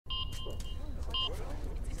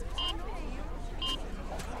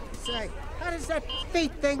Say, how does that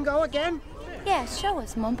feet thing go again? Yeah, show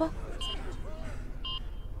us, Mumble.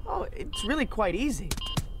 Oh, it's really quite easy.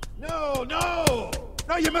 No, no!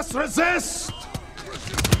 No, you must resist!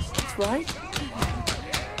 That's right.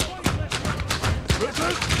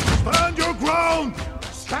 Richard, stand your ground!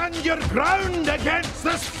 Stand your ground against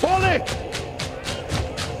this folly!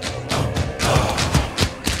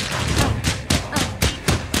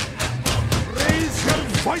 Raise your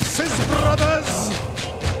voices, brothers!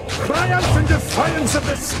 Cry out in defiance of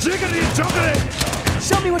this jiggery-joggery!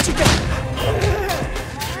 Show me what you got.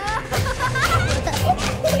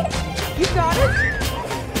 You got it.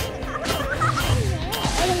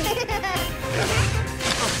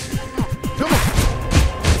 Come on!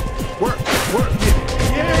 Work!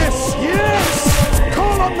 Yes! Yes!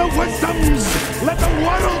 Call on the wisdoms! Let the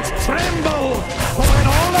world tremble! For when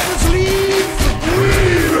all others leave, we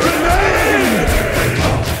remain!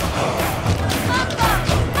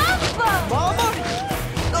 Mama?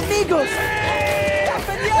 Amigos!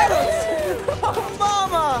 Compañeros! Oh,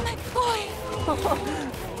 Mama! My boy!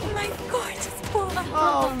 My gorgeous boy!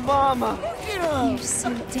 Oh, Mama! You're so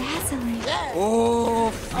dazzling.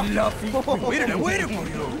 Oh, Fluffy. Waited for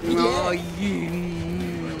you. Oh, yeah.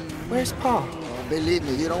 Where's Pa? Oh, believe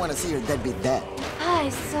me, you don't want to see your deadbeat dad. I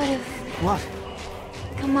sort of... What?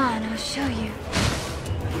 Come on, I'll show you.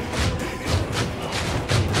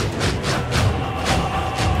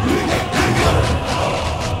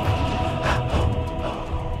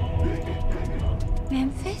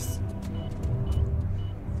 Memphis?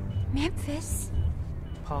 Memphis?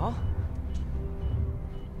 Pa?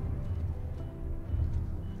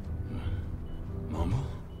 Mama?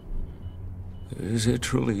 Is it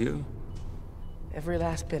truly you? Every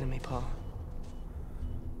last bit of me, Pa.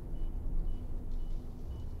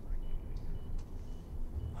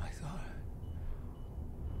 I thought...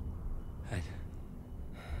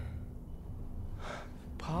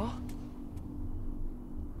 Pa?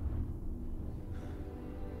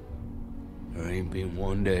 There ain't been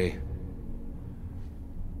one day.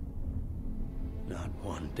 Not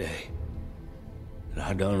one day. That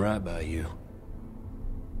I done right by you.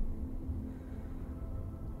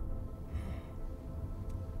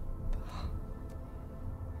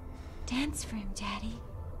 Dance for him, Daddy.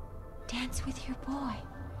 Dance with your boy.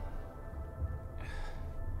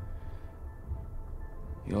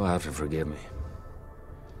 You'll have to forgive me.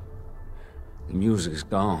 The music's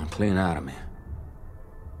gone clean out of me.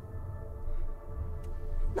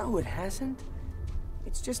 No, it hasn't.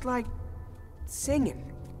 It's just like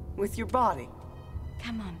singing with your body.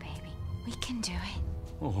 Come on, baby. We can do it.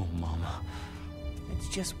 Oh, Mama. It's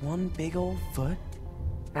just one big old foot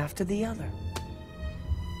after the other.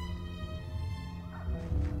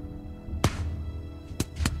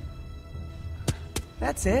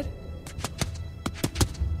 That's it.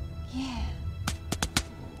 Yeah.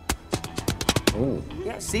 Oh.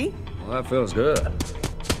 Yeah, see? Well, that feels good.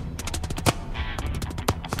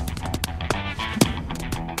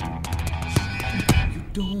 You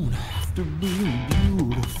don't have to be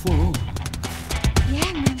beautiful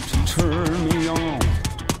Yeah, Memphis. to turn me on.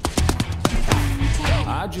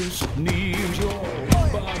 I just need your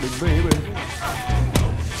body, baby,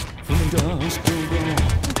 from dusk till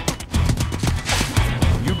dawn.